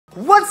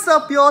What's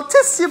up, y'all?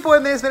 This is your boy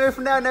MagnusMagneto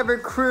from Now Never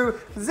Crew.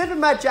 Zipping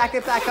my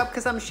jacket back up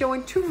because I'm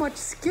showing too much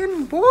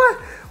skin, boy.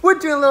 We're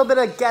doing a little bit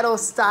of ghetto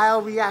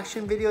style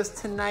reaction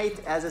videos tonight.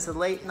 As it's a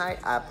late night,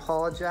 I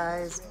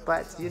apologize,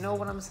 but you know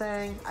what I'm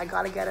saying? I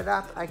gotta get it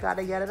up. I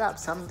gotta get it up.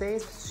 Some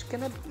days it's just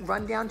gonna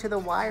run down to the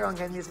wire on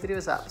getting these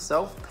videos up.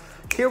 So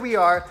here we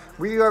are.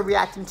 We are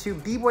reacting to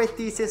Bboy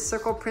Thesis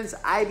Prinz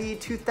IBE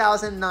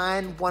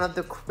 2009, one of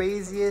the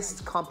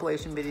craziest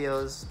compilation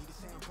videos.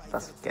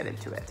 Let's get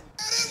into it.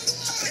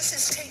 This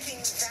is taking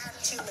that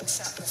human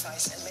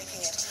sacrifice and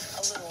making it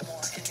a little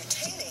more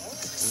entertaining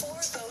for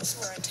those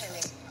who are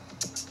attending.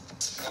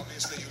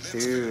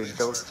 Dude,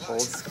 those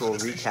old school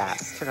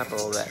recaps. Turn up a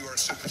little bit.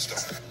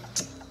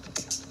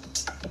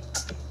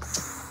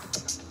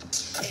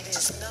 It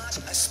is not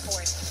a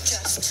sport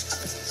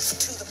just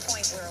to the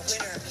point where a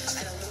winner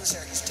and a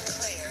loser is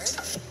declared.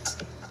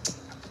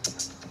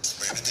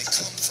 Where did they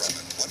come from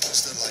and what was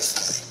their life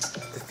like?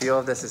 The feel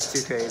of this is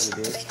too crazy,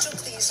 dude. They took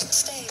these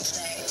stage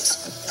names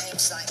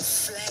like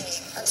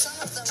Flame, and some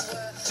of them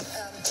were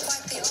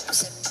quite the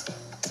opposite.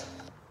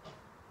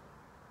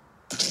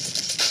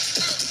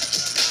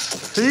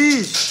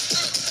 Sheesh!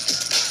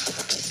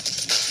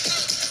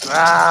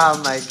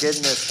 Ah, my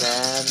goodness,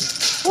 man.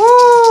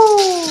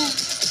 Woo!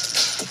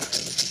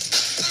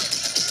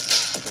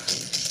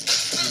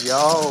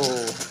 Yo.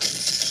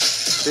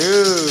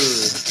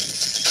 Dude.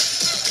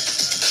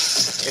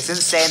 It's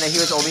insane that he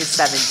was only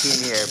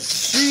 17 here.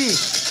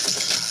 Sheesh!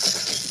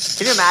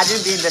 Can you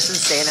imagine being this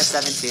insane at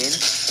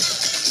 17?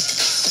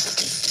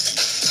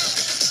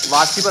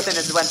 Lots of people think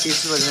this is when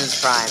Thesis was in his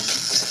prime.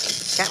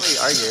 Can't really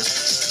argue.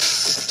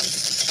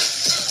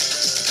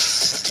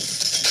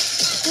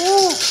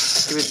 Woo.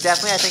 He was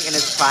definitely, I think, in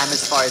his prime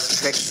as far as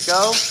tricks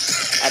go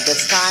at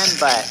this time,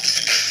 but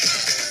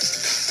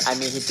I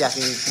mean, he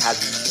definitely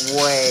has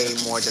way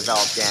more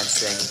developed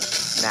dancing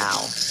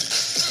now.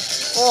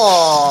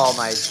 Oh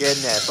my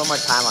goodness. One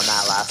more time on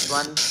that last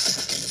one.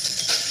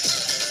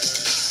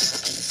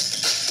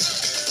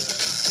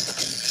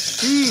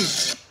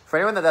 Sheesh. For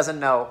anyone that doesn't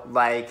know,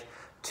 like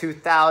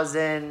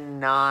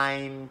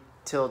 2009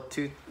 till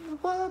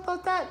what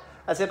about that?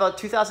 I'd say about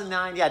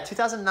 2009. Yeah,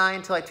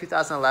 2009 to like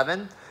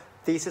 2011.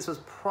 Thesis was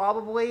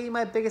probably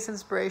my biggest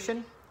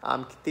inspiration.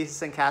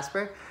 Thesis and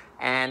Casper,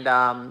 and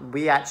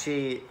we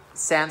actually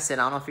Samson.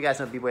 I don't know if you guys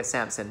know Bboy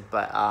Samson,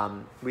 but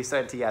we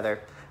started together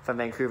from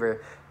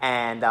Vancouver,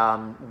 and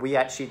we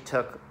actually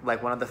took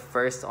like one of the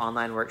first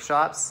online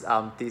workshops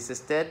Thesis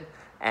did,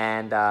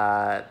 and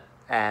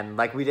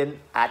like we didn't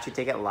actually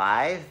take it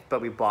live,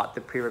 but we bought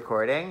the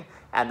pre-recording,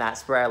 and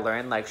that's where I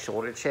learned like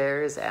shoulder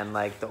chairs and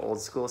like the old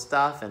school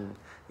stuff. And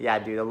yeah,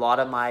 dude, a lot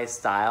of my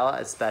style,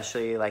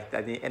 especially like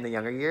in the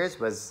younger years,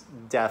 was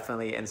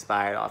definitely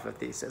inspired off of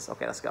Thesis.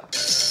 Okay, let's go.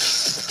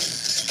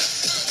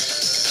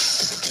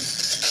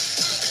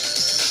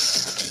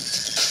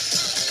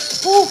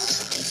 Woo!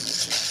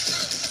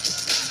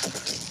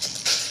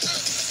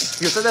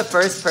 He was the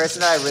first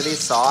person that I really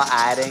saw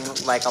adding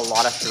like a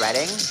lot of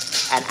threading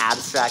and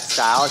abstract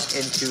styles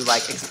into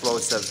like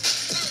explosive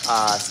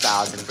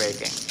styles in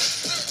breaking,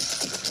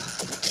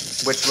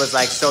 which was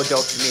like so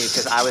dope to me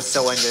because I was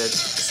so into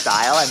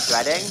style and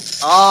threading.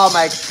 Oh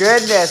my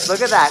goodness,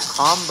 look at that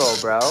combo,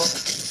 bro.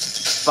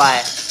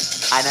 But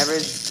I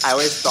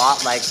always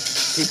thought like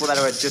people that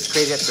were just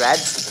crazy at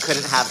threads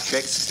couldn't have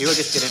tricks too, or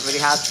just didn't really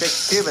have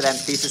tricks too. But then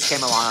Thesis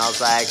came along and I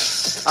was like,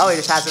 oh, he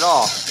just has it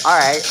all.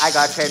 Alright, I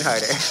gotta train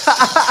harder.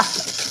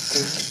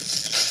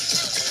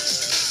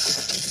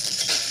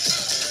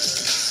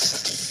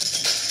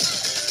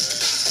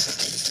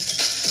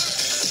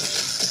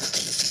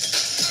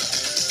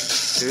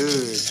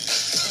 Dude.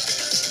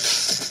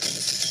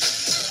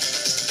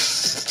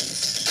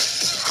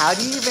 How do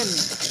you even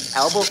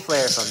elbow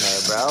flare from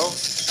there, bro?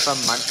 From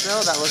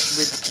Montreal? That looks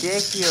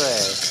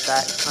ridiculous.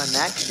 That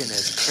connection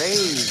is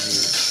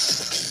crazy.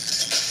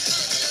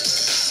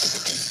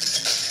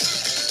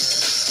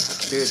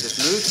 Dude, this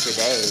moves for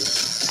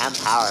days. And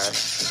power.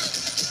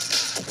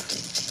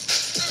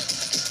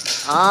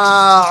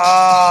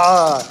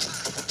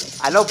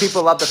 I know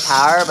people love the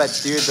power, but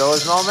dude,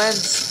 those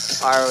moments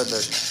are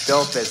the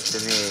dopest to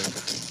me.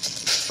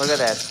 Look at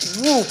this.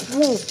 Woo,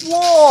 woo,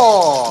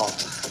 whoa!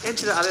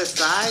 Into the other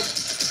side.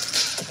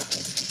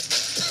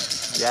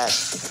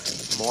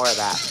 Yes. More of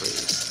that,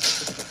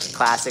 please.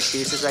 Classic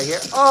Thesis right here.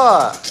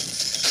 Oh!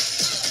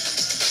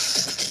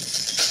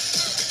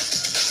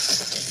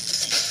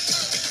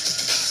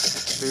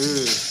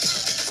 Dude.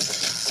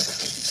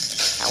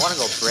 I want to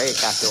go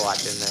break after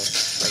watching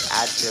this. Like,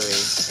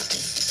 actually.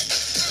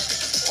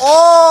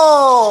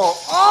 Oh!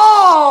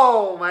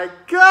 Oh my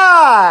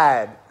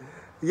god!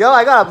 Yo,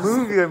 I gotta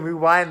move you and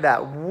rewind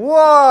that.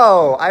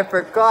 Whoa! I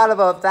forgot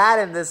about that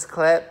in this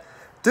clip.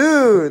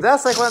 Dude,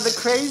 that's like one of the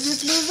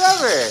craziest moves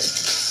ever.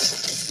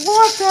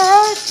 What the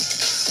heck?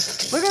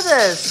 Look at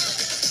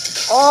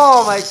this.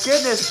 Oh my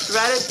goodness,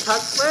 threaded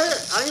tuck flare?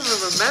 I don't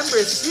even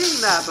remember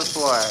seeing that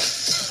before.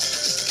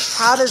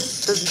 How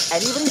does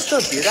anybody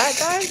still do that,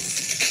 guys?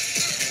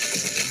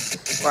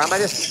 Or am I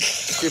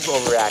just... super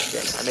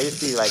overreacting. I may just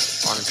be like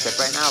on a trip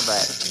right now,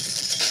 but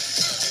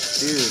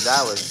dude,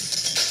 that was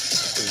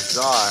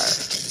bizarre.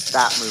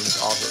 That move is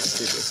also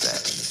super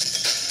sick.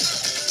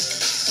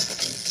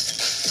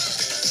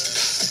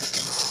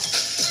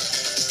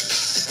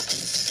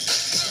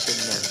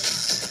 Goodness.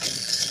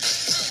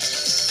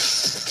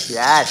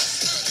 Yes.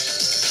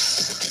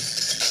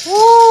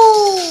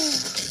 Woo!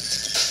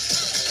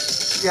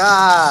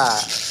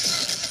 Yeah.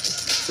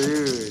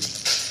 Dude.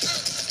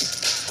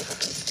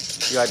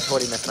 Yo, I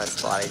totally missed my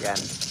spot again.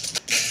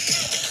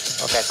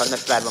 Okay, so I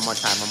missed that one more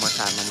time.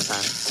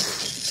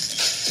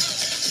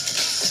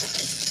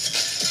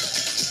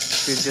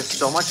 Dude, just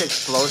so much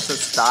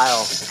explosive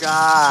style.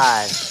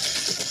 Gosh.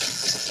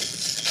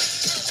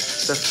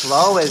 The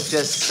flow is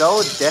just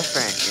so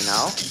different, you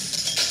know?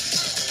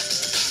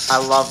 I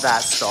love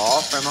that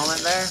stall for a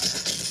moment there.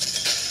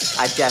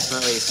 I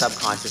definitely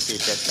subconsciously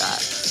did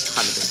that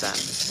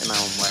 100% in my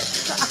own way.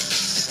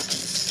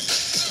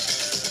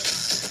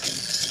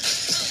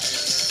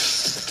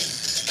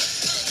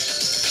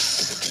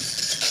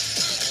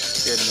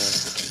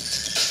 Goodness.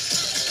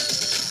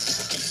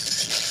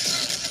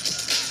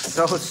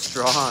 So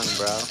strong,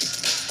 bro.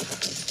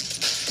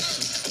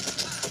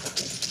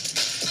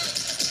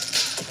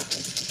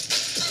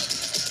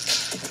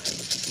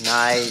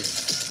 Nice.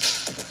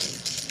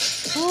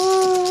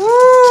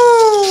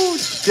 Woo!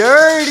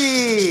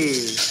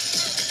 Dirty!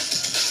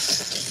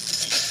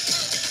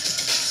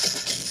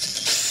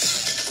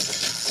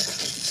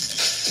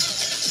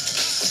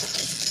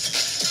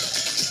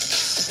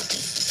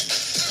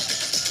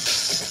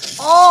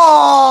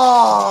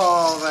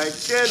 Oh my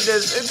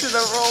goodness, into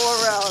the roll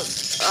around.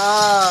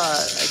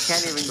 I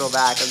can't even go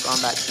back. I've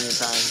gone back too many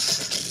times.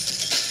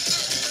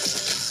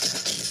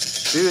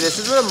 Dude, this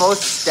is the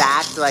most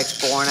stacked like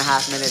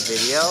 4.5 minute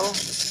video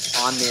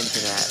on the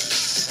internet.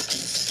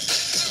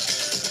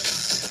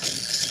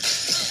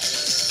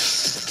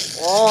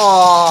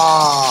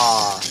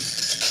 Oh,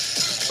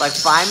 like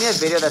find me a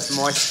video that's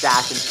more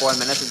stacked in 4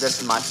 minutes with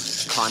this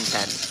much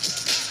content.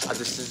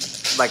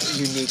 Just like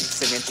unique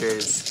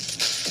signatures.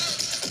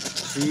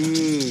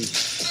 Jeez.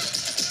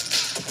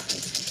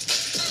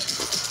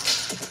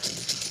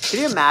 Can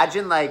you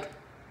imagine like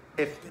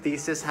if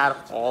Thesis had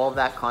all of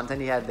that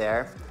content he had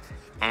there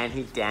and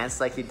he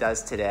danced like he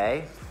does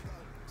today?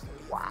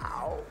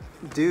 Wow.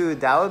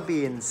 Dude, that would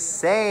be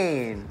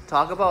insane.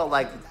 Talk about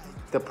like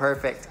the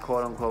perfect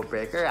quote unquote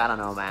breaker. I don't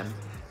know, man.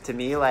 To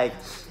me, like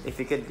if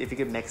you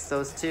could mix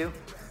those two,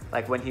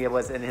 like when he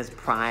was in his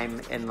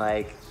prime in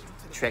like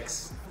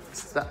tricks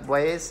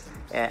ways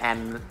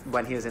and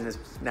when he was in his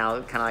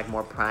now kind of like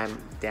more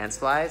prime dance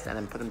flies and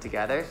then put them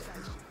together.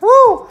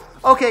 Woo!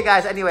 Okay,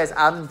 guys, anyways,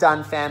 I'm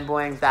done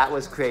fanboying. That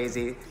was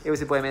crazy. It was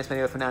your boy,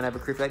 MagnusMagneto for now. And have a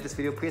crew. If you like this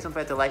video, please don't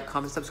forget to like,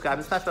 comment, subscribe,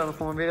 and smash the bell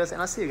for more videos. And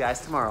I'll see you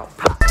guys tomorrow.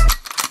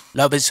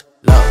 Love is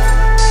love.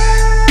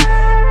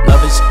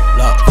 Love is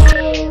love.